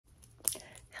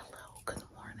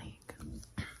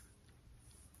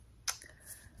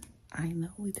I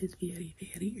know it is very,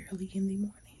 very early in the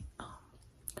morning.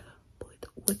 But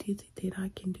what is it that I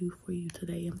can do for you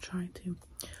today? I'm trying to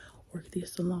work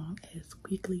this along as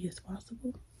quickly as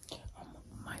possible.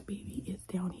 My baby is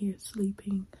down here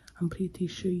sleeping. I'm pretty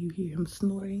sure you hear him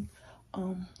snoring.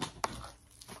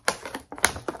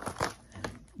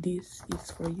 This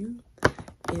is for you.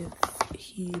 If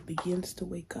he begins to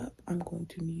wake up, I'm going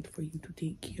to need for you to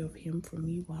take care of him for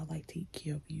me while I take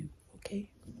care of you,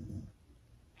 okay?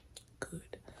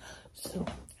 Good. So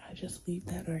I just leave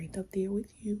that right up there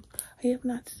with you. I have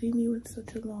not seen you in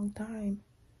such a long time.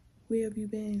 Where have you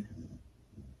been?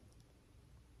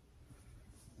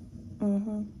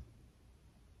 Oh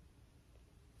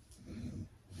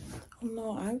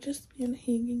no, I've just been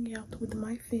hanging out with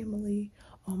my family,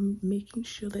 making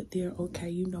sure that they're okay.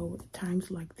 You know,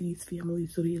 times like these,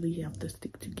 families really have to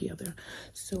stick together.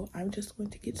 So I'm just going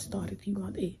to get started. You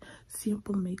want a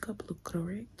simple makeup look,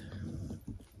 correct?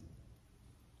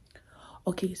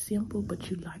 Okay, simple,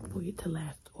 but you like for it to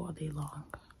last all day long.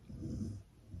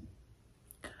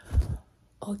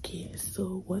 Okay,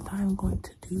 so what I'm going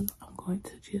to do, I'm going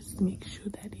to just make sure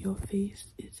that your face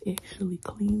is actually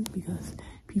clean, because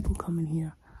people come in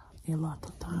here a lot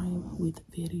of time with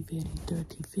very, very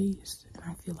dirty face, and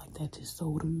I feel like that is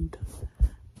so rude.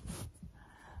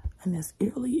 And as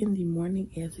early in the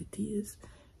morning as it is,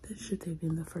 that should have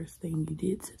been the first thing you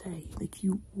did today. Like,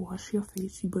 you wash your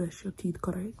face, you brush your teeth,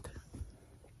 correct?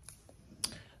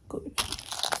 Good.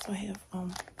 So I have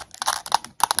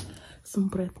some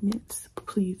breath mints.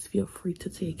 Please feel free to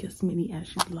take as many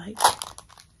as you like.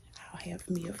 I'll have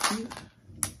me a few.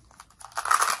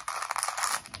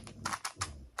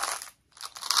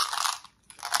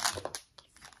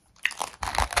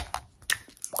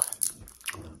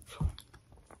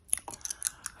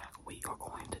 We are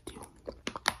going to do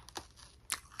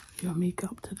your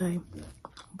makeup today,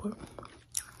 but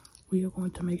we are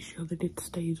going to make sure that it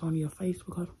stays on your face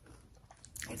because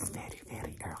it's very,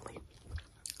 very early.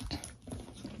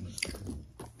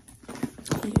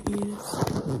 Here is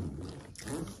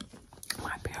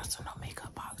my personal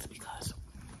makeup box because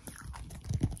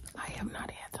I have not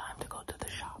had time to go to the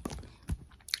shop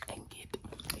and get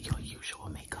your usual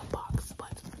makeup box,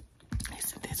 but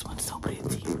isn't this one so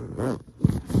pretty?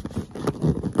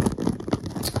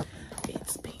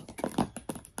 It's pink and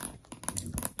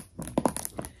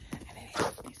it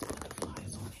has these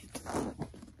butterflies on it,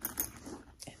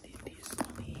 and then this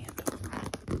on the handle.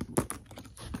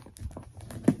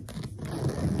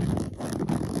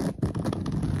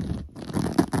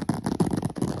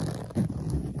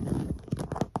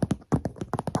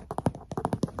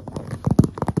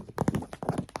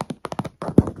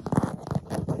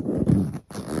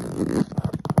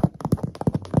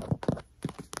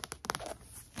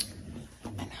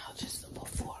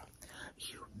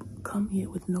 Come here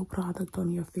with no product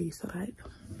on your face, alright?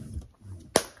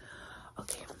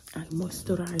 Okay, I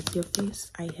moisturize your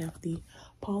face. I have the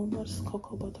Palmer's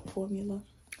Cocoa Butter Formula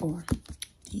or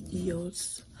the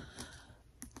EOS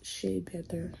Shea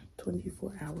Butter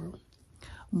 24-hour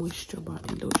Moisture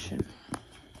Body Lotion.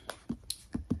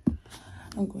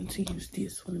 I'm going to use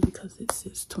this one because it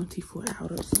says 24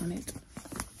 hours on it.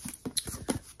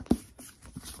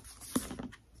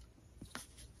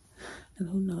 And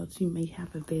who knows, you may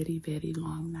have a very, very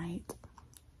long night.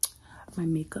 My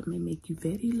makeup may make you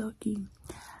very lucky.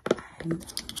 And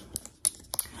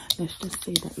let's just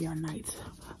say that your nights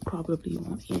probably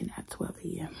won't end at 12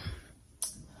 a.m.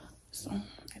 So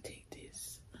I take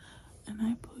this and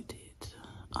I put it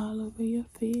all over your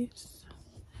face.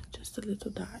 Just a little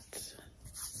dot.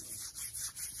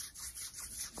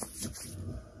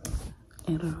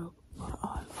 And rub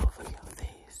all over your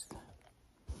face.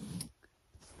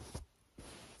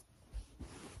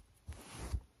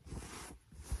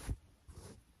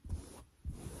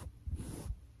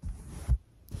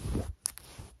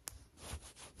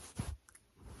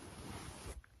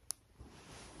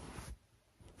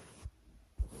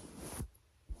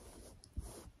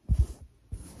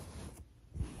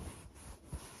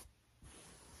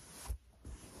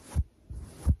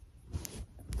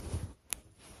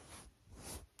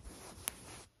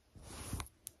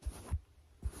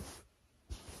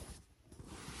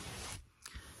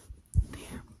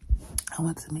 I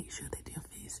want to make sure that your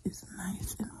face is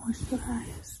nice and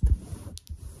moisturized.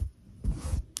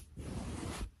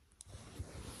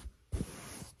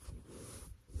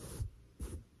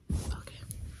 Okay,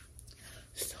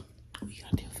 so we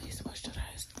got your face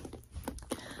moisturized.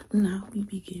 Now we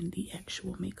begin the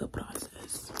actual makeup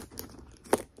process.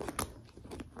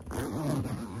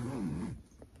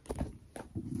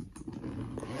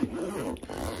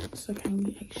 So can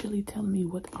you actually tell me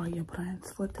what are your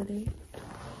plans for today?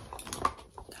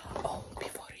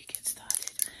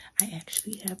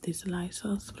 actually have this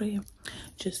Lysol spray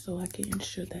just so I can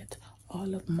ensure that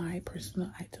all of my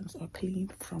personal items are clean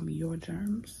from your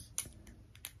germs.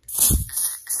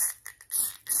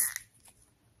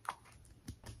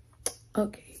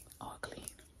 Okay, all clean.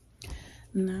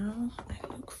 Now I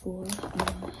look for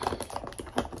primer.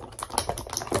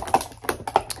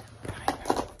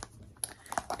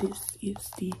 This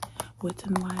is the Wet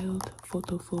n Wild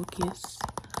Photo Focus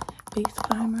base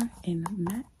primer in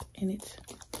matte, and it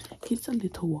gets a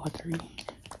little watery.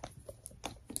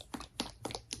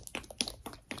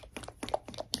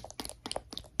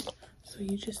 So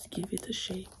you just give it a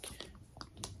shake.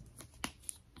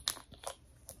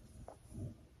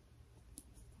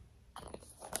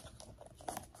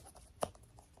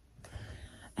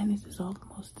 And it is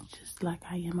almost just like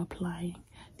I am applying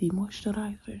the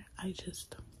moisturizer. I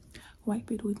just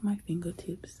wipe it with my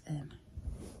fingertips and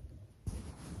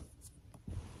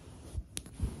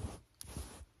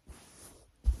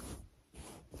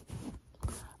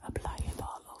apply it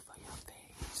all over your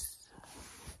face.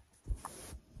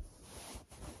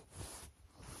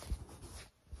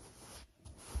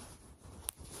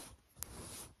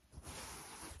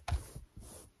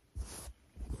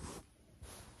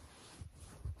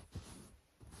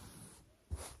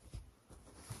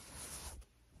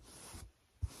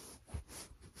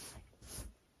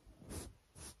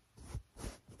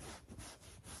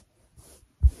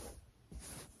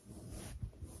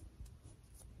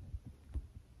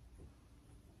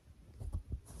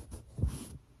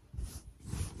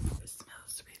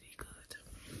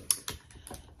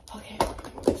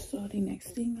 So the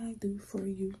next thing I do for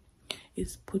you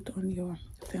is put on your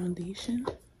foundation,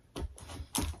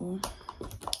 or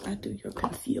I do your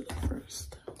concealer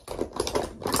first.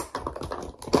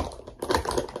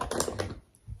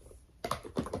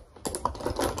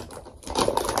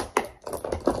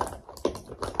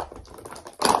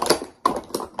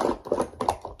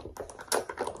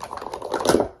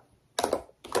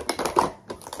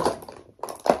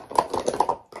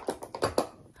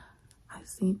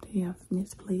 Seem to have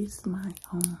misplaced my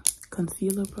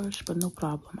concealer brush, but no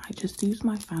problem. I just use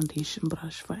my foundation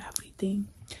brush for everything.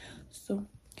 So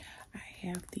I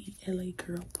have the LA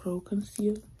Girl Pro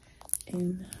Concealer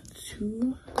in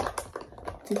 2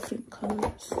 different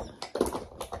colors.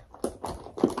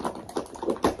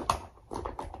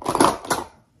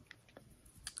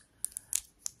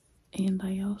 And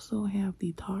I also have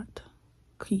the Tarte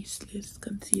Creaseless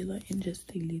Concealer in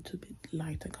just a little bit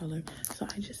lighter color. So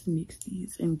I just mix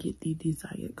these and get the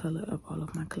desired color of all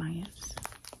of my clients.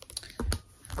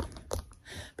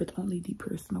 But only the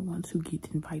personal ones who get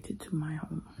invited to my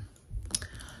home.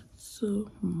 So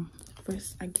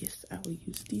first I guess I will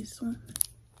use this one.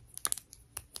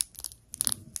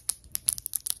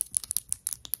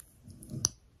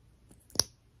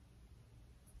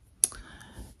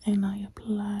 And I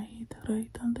apply it right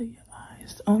under your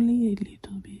eyes, only a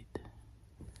little bit.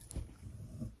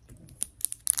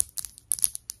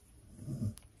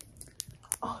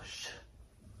 Oh,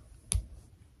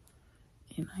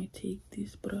 and I take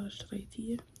this brush right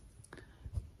here.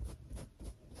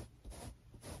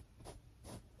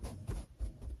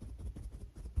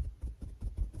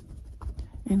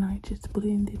 And I just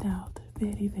blend it out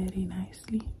very, very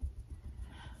nicely.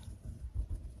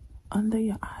 Under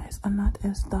your eyes are not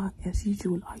as dark as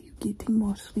usual. Are you getting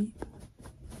more sleep?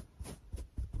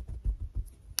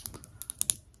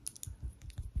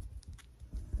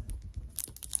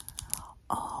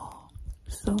 Oh,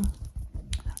 so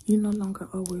you no longer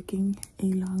are working a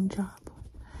long job.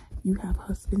 You have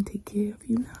husband take care of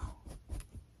you now.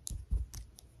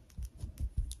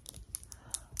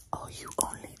 Oh, you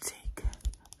only take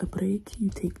a break, you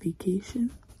take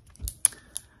vacation.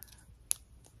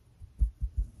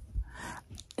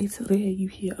 It's rare you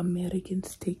hear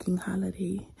Americans taking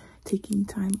holiday, taking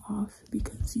time off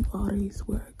because you always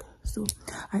work. So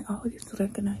I always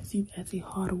recognize you as a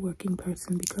hard-working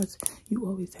person because you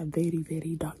always have very,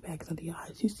 very dark bags under your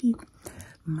eyes. You see,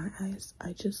 my eyes,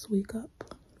 I just wake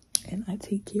up and I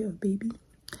take care of baby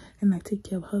and I take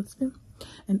care of husband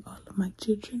and all of my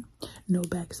children. No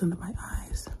bags under my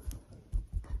eyes.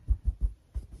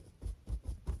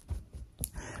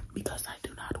 Because I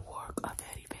do not work a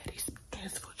very, very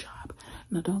stressful job.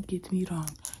 Now, don't get me wrong.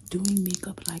 Doing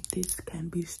makeup like this can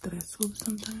be stressful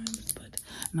sometimes, but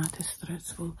not as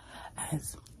stressful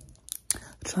as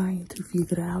trying to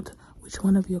figure out which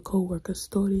one of your co-workers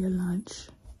stole your lunch.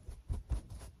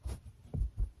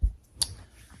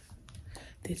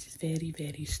 This is very,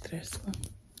 very stressful.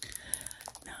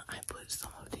 Now, I put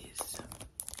some of this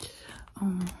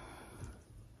on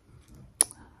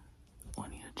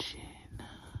your chin.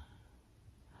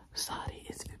 Sorry,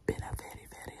 it's been a very,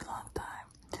 very long time.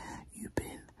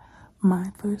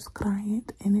 my first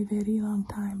client in a very long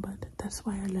time, but that's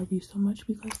why I love you so much,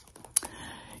 because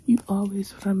you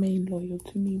always remain loyal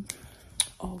to me,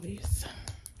 always.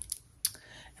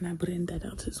 And I blend that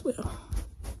out as well.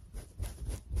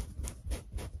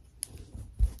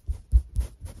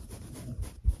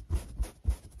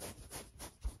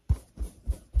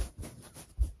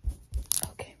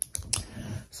 Okay,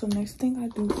 so next thing I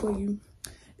do for you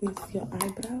is your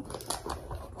eyebrow.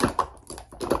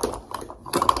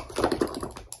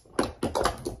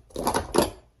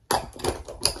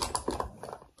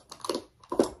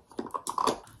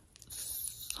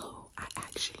 So I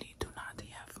actually do not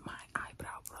have my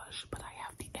eyebrow brush, but I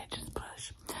have the edges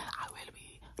brush. I will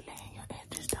be laying your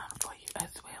edges down for you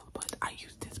as well, but I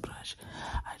use this brush.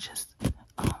 I just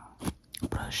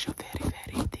brush your very,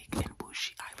 very thick and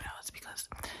bushy eyebrows because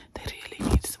they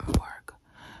really need some work.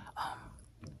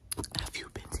 Have you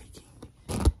been taking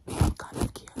any kind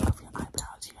of care of your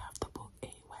eyebrows? You have to book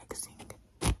a waxing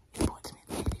appointment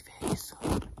very, very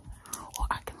soon, or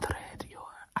I can thread your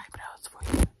eyebrows for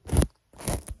you.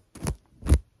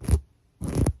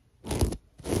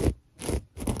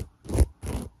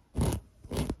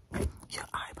 Your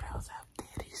eyebrows have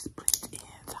very split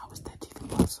ends. How is that even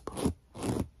possible?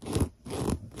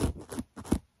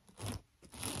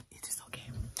 It is okay.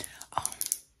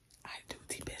 I do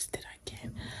the best that I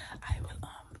can. I will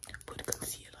put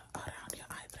concealer around your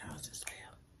eyebrows as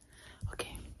well.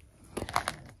 Okay.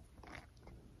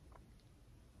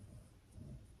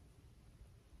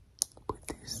 Put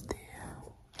this there.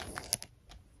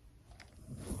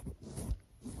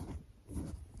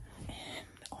 And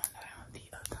on around the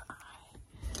other eye.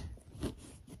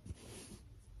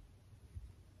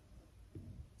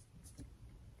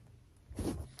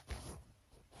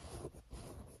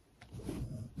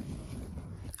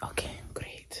 Okay,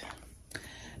 great.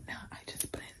 Now I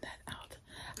just blend that out.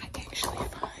 I actually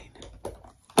find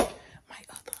my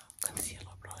other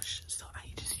concealer brush, so I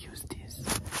just use this.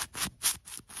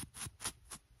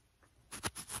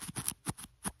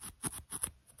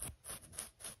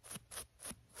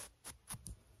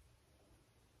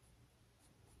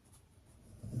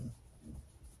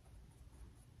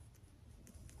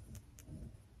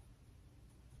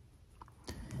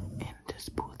 And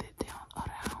just pull it down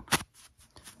around.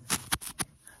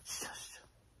 Shush.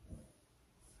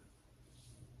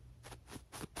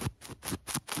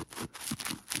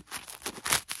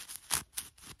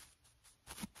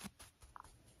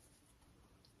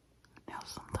 Now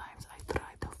sometimes I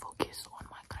try to focus on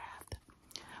my craft,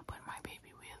 but my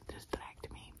baby will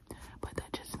distract me. But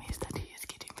that just means that he is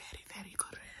getting very, very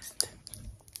good rest.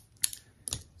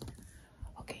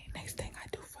 Okay, next thing I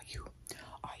do for you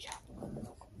are your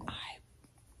eye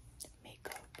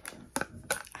makeup,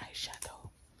 eyeshadow.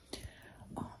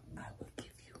 I will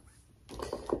give you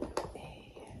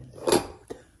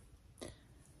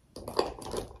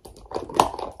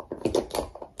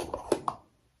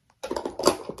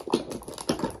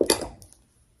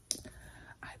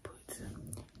I put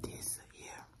this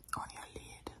here on your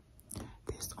lid,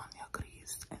 this on your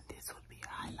crease, and this would be your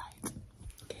highlight.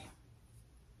 Okay.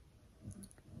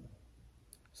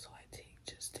 So I take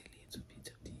just a little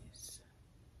bit of this.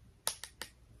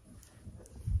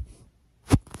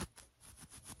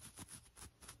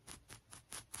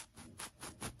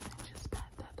 And just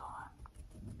pat that on.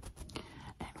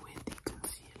 And with the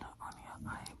concealer on your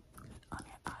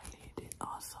eyelid, it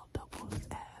also doubles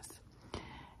as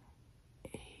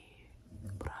a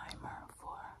primer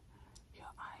for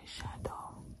your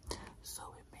eyeshadow, so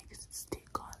it makes it stick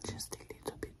on just a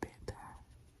little bit better.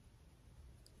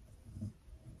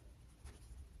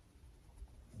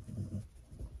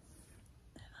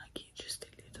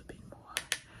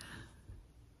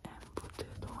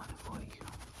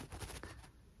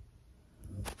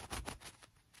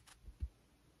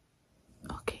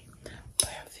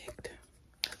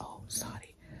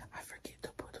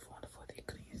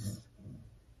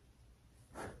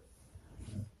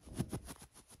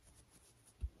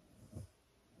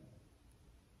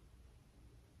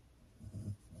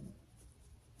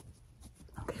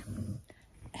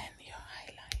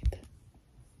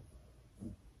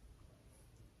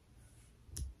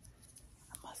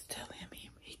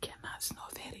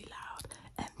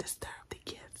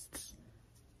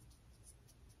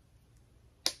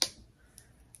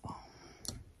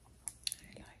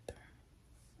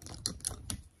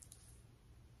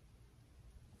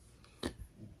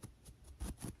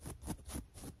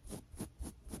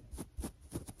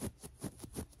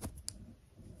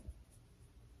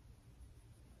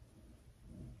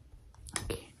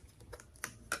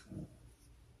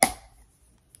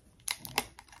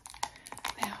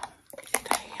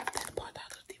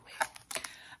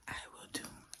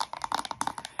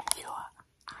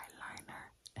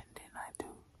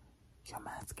 your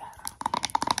mascara.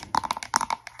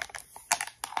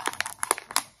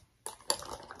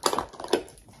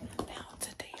 Now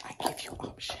today I give you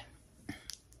option.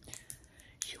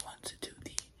 You want to do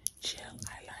the gel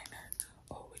eyeliner,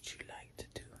 or would you like to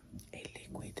do a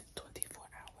liquid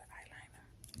 24-hour eyeliner?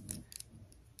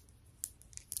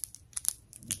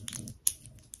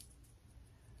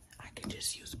 I can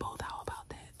just use both. How about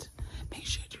that? Make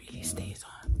sure it really stays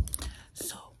on.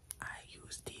 So I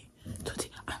use the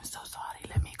I'm so sorry.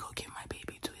 Let me go give my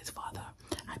baby to his father.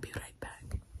 I'll be right back.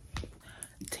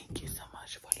 Thank you so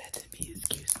much for letting me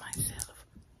excuse myself.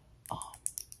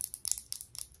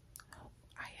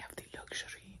 I have the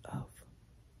luxury of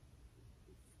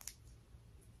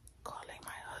calling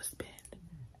my husband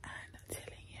and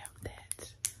telling him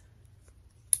that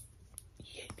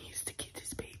he needs to get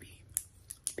his baby,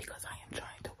 because I am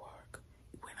trying to work.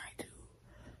 When I do,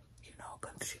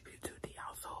 contribute to the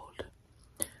household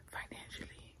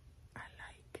financially, I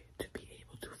like to be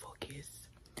able to focus,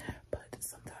 but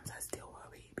sometimes I still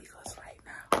worry because right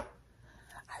now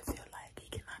I feel like he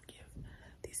cannot give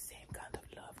the same kind of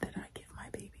love that I give my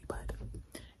baby, but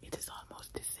it is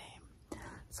almost the same.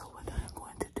 So what I'm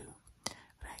going to do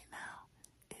right now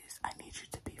is I need you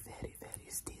to be very, very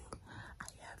still. I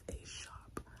have a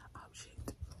sharp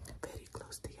object very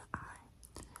close to your eye,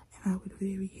 and I would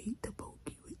very hate to poke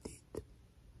you with it.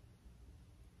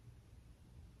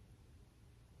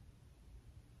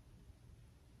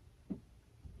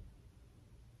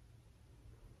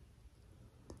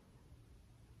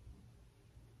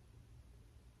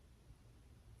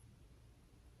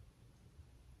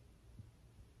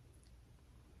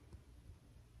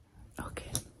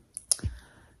 Okay,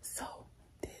 so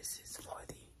this is for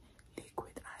the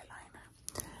liquid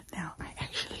eyeliner. Now I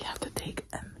actually have to take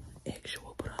an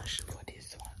actual brush for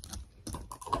this one.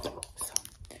 So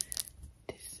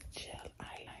this gel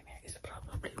eyeliner is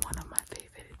probably one of my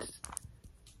favorites.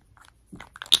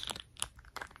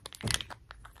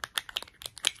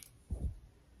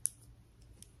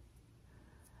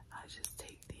 I just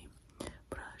take the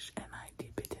brush and I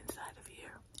dip it inside of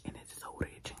here, and it's so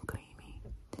rich and creamy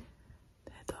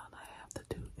that all I have to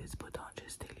do is put on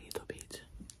just a little bit.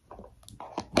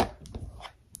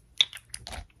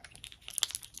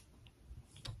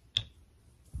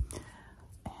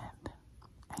 And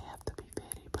I have to be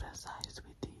very precise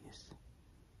with these.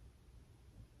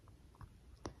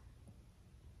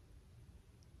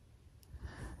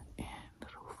 And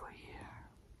over here.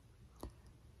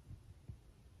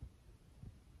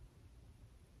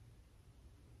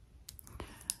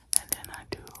 And then I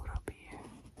do up here.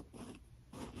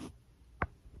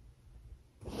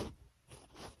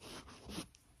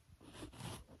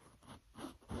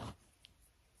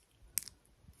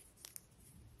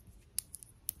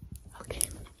 Okay.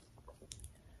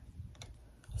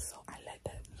 So I let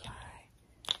that dry.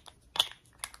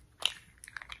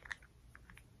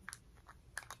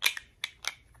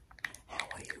 How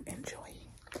are you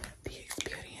enjoying the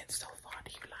experience so far?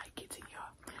 Do you like getting your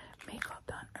makeup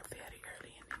done very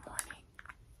early in the morning?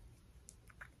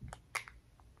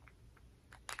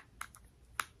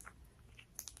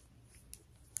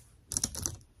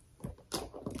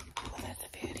 Well, that's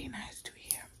very nice to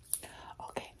hear.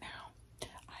 Okay, now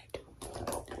I do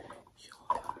your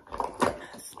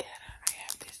mascara. I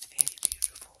have this very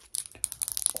beautiful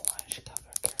orange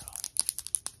cover girl.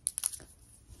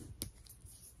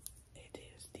 It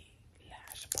is the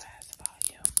Lash Blast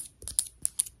Volume.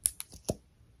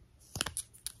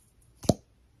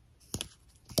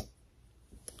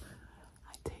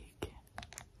 I take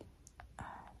and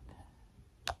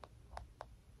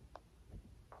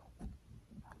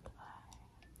apply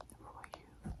for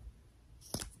you.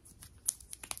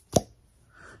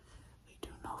 We do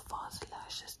no false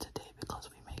lashes today because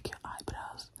we make your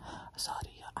eyebrows,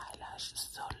 your eyelashes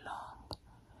so long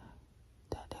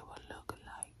that they will look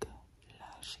like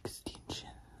lash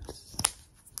extensions.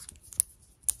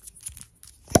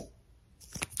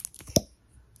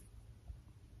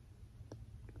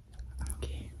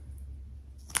 Okay.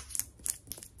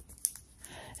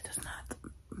 It does not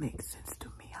make sense to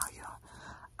me how your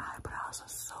eyebrows are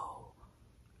so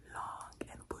long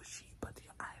and bushy, but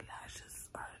your eyelashes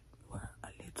were a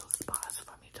little sparse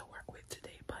for me to work with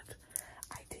today, but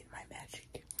I did my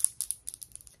magic.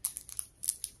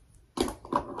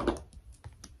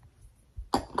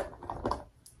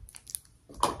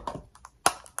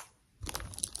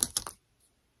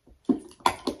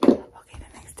 Okay,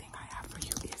 the next thing I have for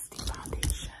you is the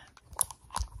foundation.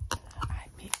 I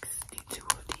mix the two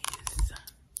of these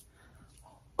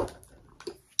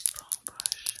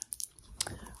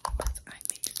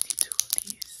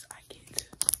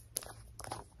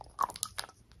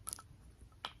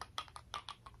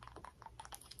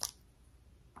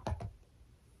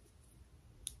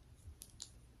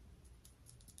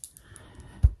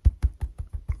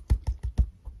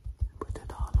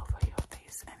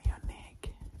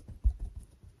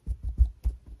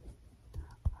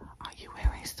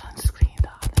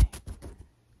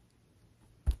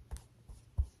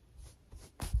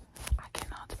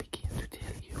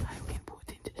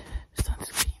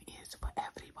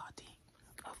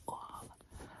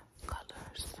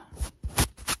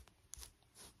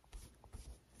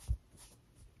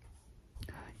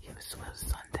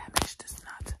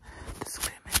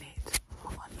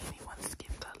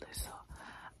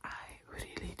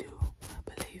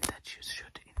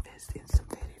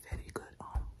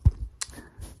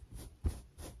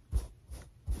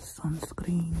on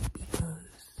screen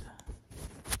because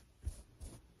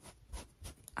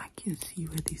I can see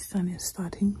where the sun is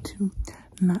starting to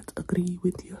not agree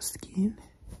with your skin.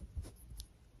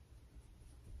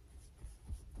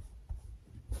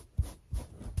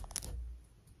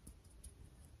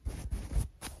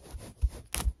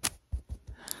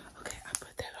 Okay, I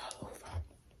put that all over.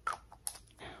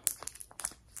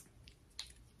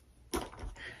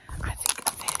 I think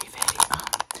a very, very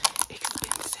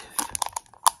expensive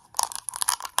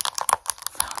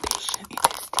foundation. It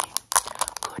is the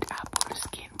Good Apple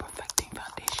Skin Perfecting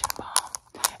Foundation Balm,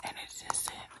 and it's just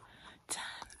in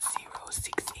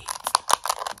 10068.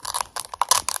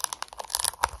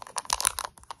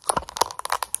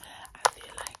 I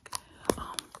feel like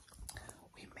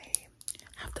we may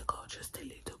have to go just a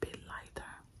little bit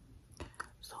lighter,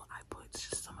 so I put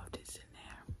just some of this in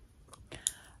there.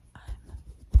 And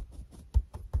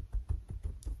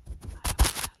I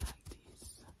apply like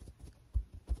this.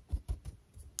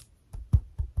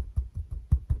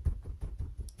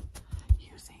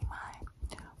 Using my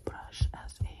brush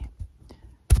as a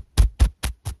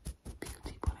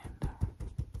beauty blender.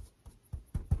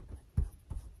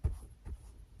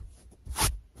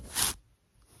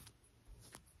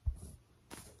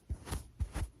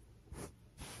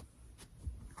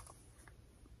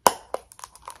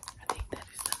 I think that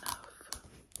is enough.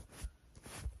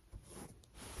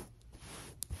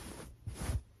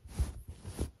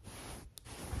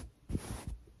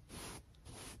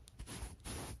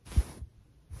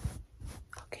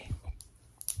 Okay,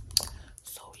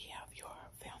 so we have your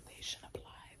foundation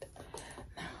applied.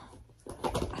 Now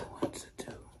I want to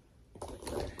do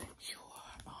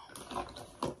your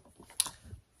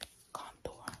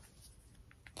contour.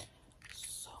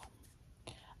 So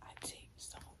I take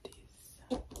some of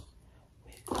these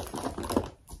with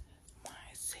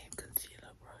my same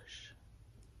concealer brush.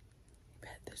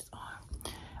 Pat this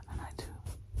on, and I do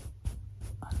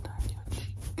under your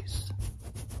cheeks,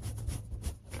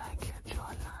 like your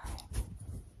jawline.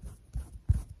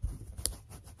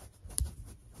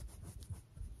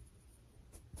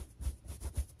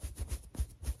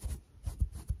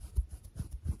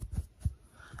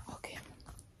 Okay.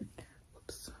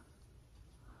 Oops.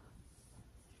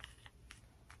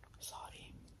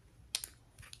 Sorry.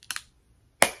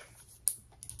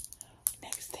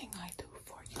 Next thing I do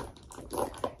for you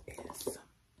is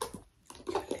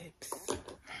your lips.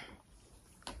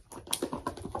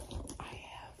 I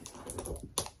have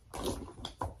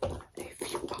a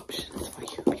few options for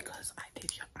you because I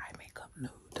did your eye makeup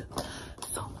nude.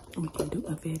 So we can do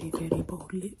a very, very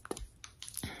bold lip.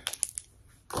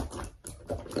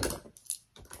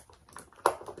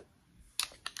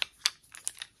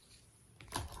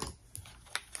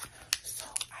 So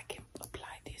I can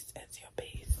apply this as your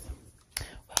base.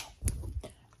 Well,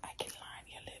 I can line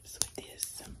your lips with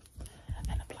this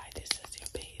and apply this as your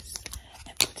base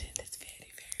and put in this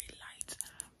very, very light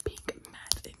pink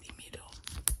matte in the middle.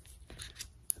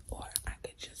 Or I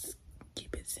could just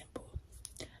keep it simple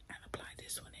and apply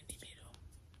this one in the middle.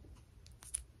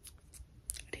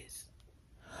 It is.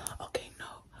 Okay,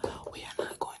 no, we are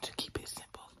not going to keep it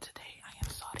simple today. I am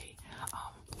sorry.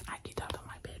 I get out of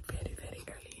my bed very, very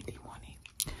early in the morning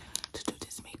to do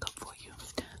this makeup for you.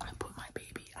 I put my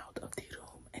baby out of the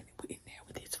room and in there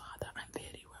with his father. I'm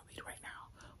very worried right now.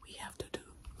 We have to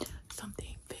do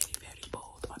something very, very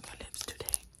bold on your lips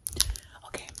today.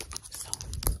 Okay, so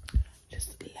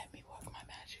just let me work my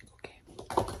magic, okay?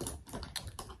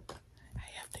 I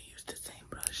have to use the same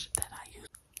brush that I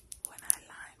used when I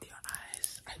lined your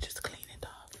eyes. I just clean it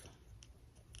off.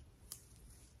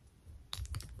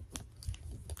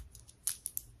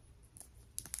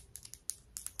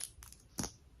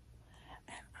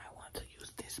 And I want to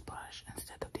use this brush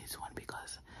instead of this one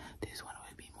because this one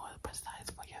will be more precise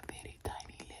for your very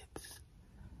tiny lips.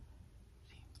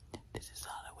 See, this is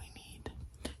all that we need.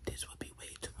 This would be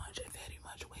way too much and very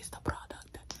much waste of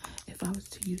product if I was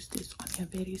to use this on your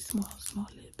very small, small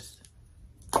lips.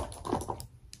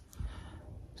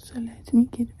 So let me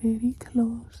get very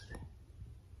close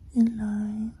in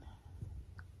line.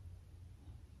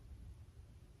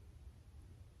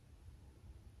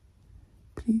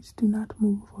 Please do not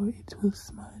move or it will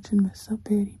smudge and mess up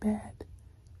very bad.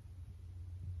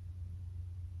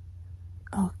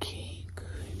 Okay,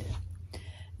 good.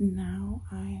 Now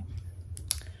I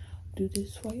do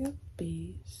this for your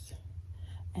base,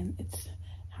 and it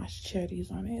has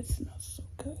cherries on it. It smells so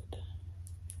good.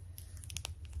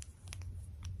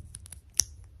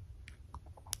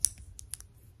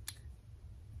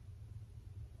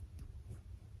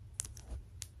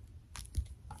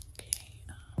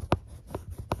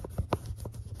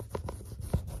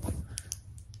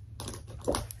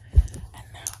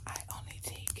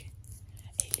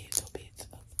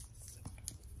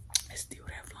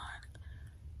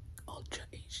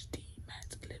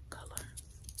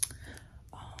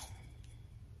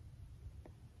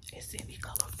 is in the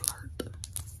color Flirt.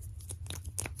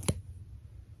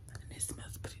 And it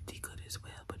smells pretty good as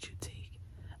well, but you take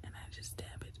and I just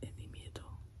dab it in the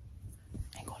middle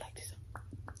and go like this.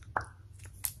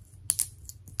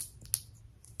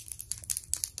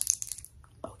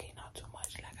 Okay, not too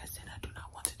much. Like I said, I do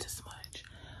not want it to smudge.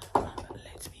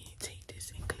 Let me take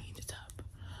this and clean it up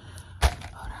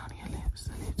around your lips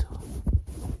a little.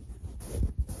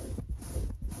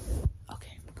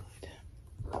 Okay, good.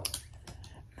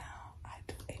 Now I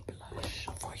do a blush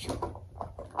for you.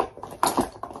 I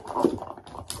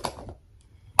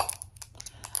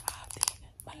have the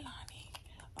Milani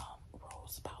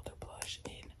Rose Powder Blush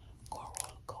in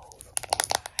Coral Cove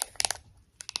 05.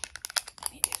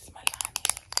 And it is Milani.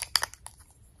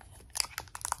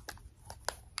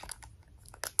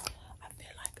 I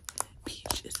feel like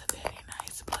peach is a very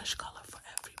nice blush color for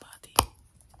everybody.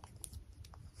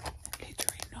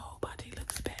 Literally nobody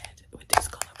looks bad with this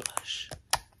color blush.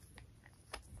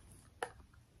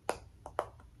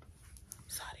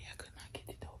 Sorry, I could not get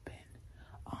it open.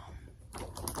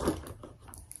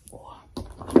 Or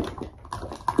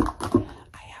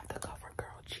I have the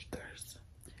CoverGirl Cheekers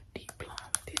Deep Plum.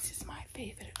 This is my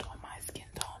favorite on my skin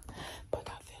tone, but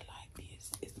I feel like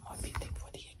this is more fitting for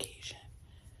the occasion.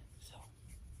 So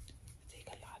take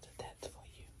a lot of that for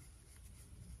you.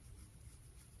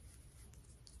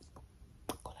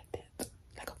 Go like that,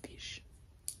 like a fish.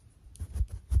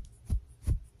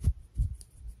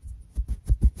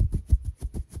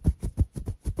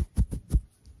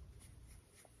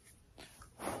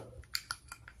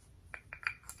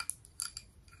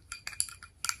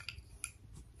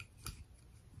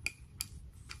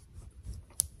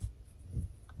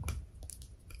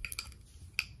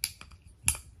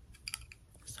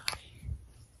 Sorry.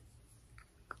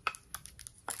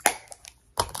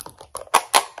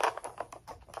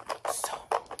 So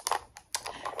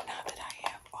now that I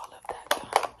have all of that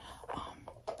done,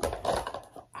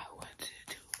 I want to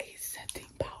do a setting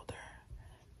powder,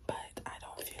 but I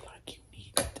don't feel like you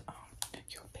need it.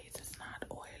 Your face is not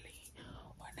oily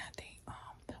or nothing.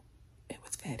 It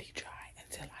was very dry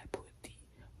until I put the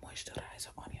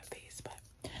moisturizer on your face, but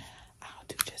I'll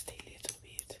do just a little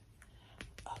bit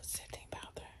of setting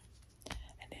powder,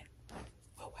 and then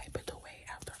we'll wipe it away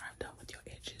after I'm done with your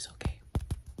edges, okay?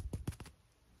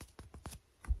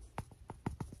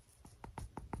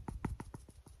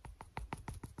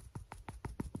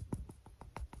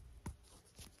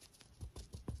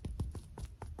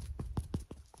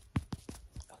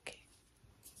 Okay.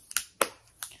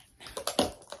 Now,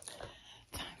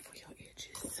 time for your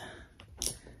edges.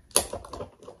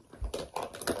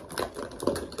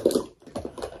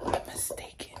 I'm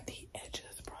mistaken the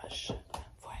edges brush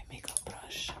for a makeup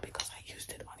brush because I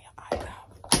used it on your eyebrow.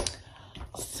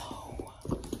 So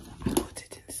I put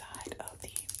it inside of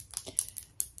the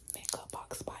makeup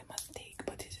box by mistake,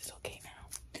 but this is okay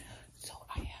now. So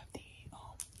I have the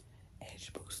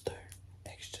Edge Booster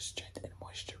Extra Strength and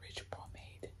Moisture Rich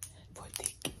Pomade for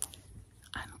thick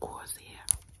and coarse hair.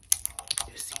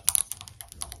 You see,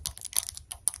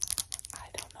 I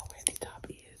don't know where the top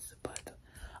is, but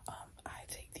I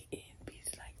take the end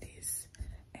piece like this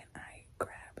and I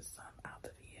grab some out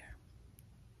of here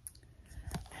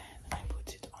and I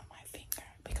put it on my finger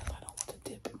because I don't want to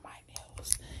dip my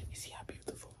nails. You see how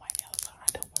beautiful my nails are? I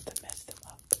don't want to mess them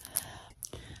up.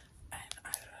 And I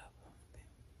rub them.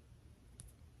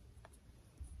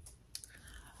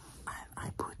 And I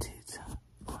put it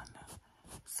on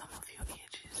some of your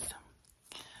edges.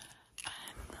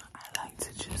 And I like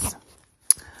to just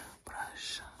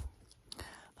brush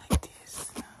like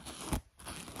this.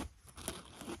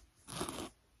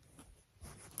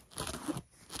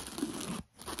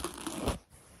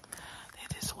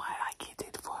 That is why I get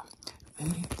it for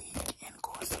very thick and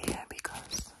coarse hair,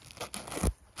 because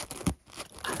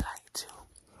I like to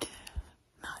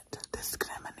not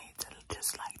discriminate,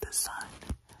 just like the sun,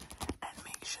 and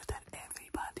make sure that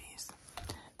everybody's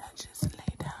edges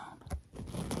lay down.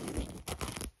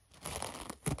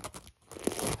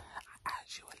 I add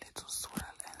you a little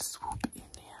swirl and swoop in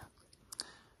there.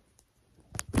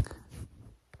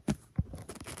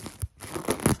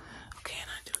 Okay, and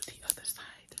I do the other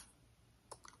side.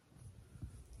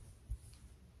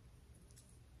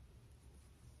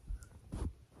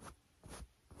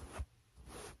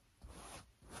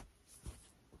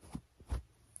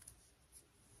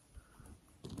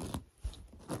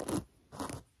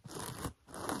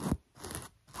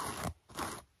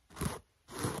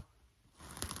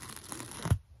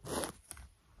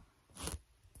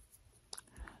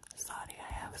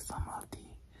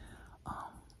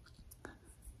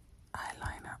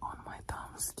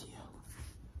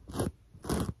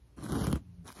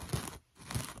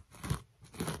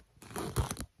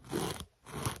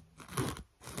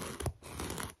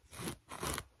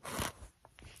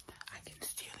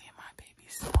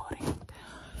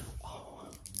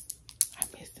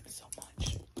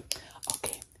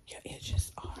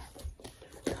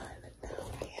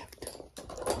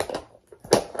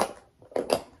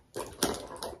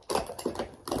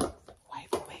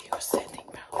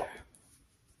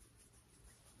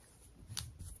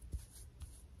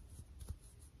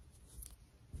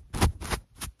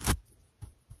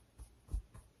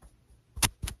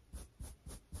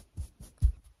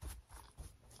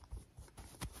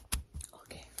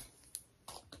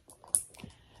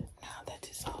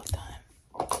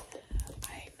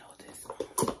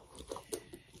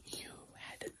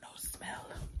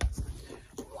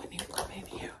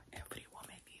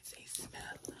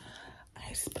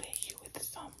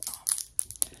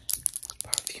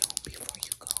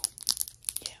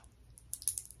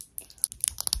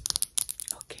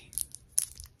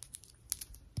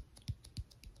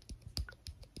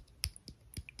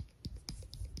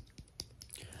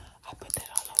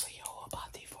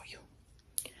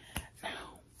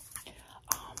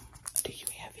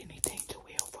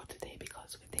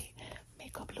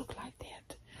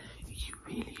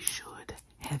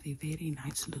 a very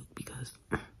nice look, because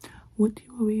what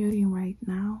you are wearing right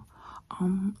now,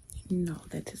 no,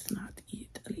 that is not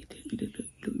it. It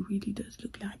really does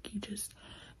look like you just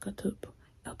got up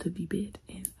out of the bed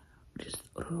and just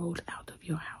rolled out of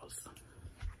your house.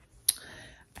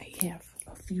 I have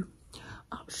a few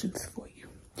options for you.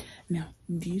 Now,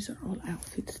 these are all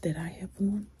outfits that I have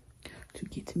worn to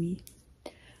get me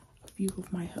a few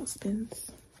of my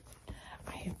husbands.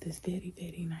 I have this very,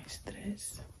 very nice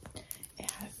dress.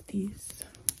 It has these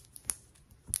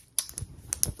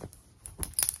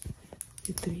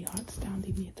the 3 hearts down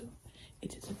the middle.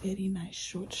 It is a very nice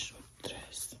short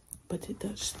dress, but it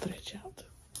does stretch out.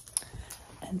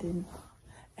 And then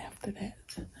after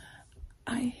that,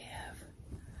 I have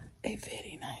a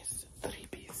very nice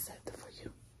 3-piece set for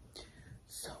you.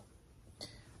 So,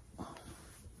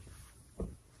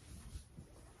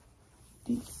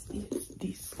 this is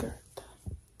the skirt.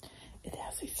 It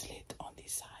has a slit on the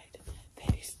side,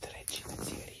 very stretchy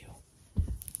material,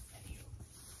 and you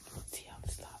see how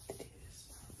soft it is.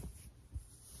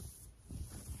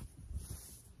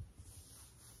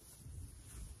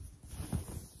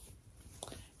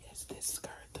 Yes, this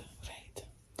skirt, right?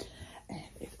 And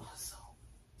it also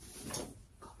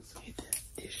comes with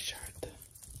this shirt.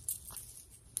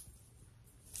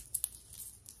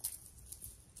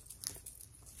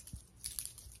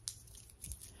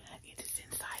 It is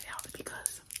inside out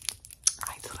because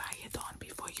I try it on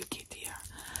before you get here.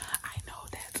 I know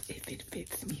that if it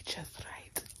fits me just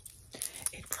right,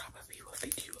 it probably will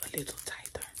fit you a little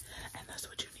tighter, and that's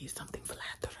what you need, something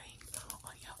flattering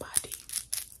on your body.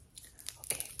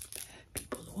 Okay,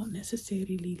 people won't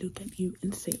necessarily look at you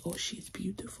and say, oh, she's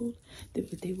beautiful.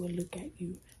 They will look at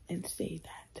you and say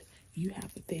that you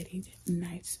have a very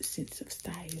nice sense of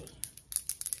style.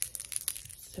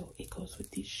 So it goes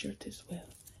with this shirt as well,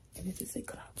 and it is a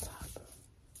crop top.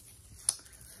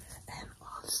 And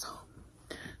also,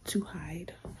 to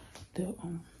hide the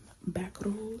back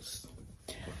rolls,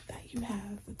 that you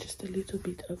have just a little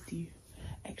bit of the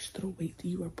extra weight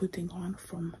you are putting on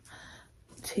from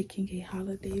taking a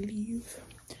holiday leave,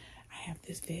 I have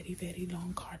this very, very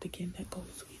long cardigan that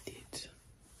goes with it.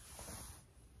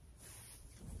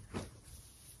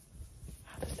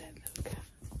 How does that look?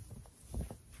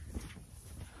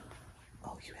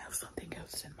 Oh, you have something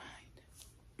else in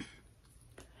mind.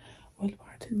 Well,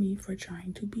 pardon me for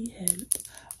trying to be help.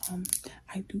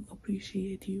 I do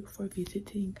appreciate you for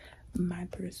visiting my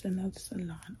personal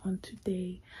salon on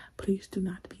today. Please do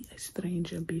not be a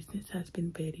stranger. Business has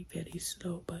been very, very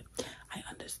slow, but I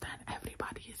understand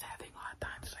everybody is having hard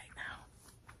times right now,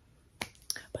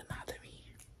 but not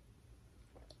me.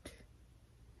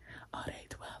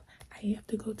 Alright, well, I have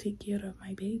to go take care of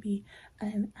my baby,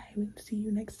 and I will see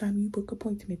you next time you book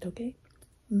appointment, okay?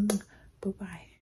 Bye-bye.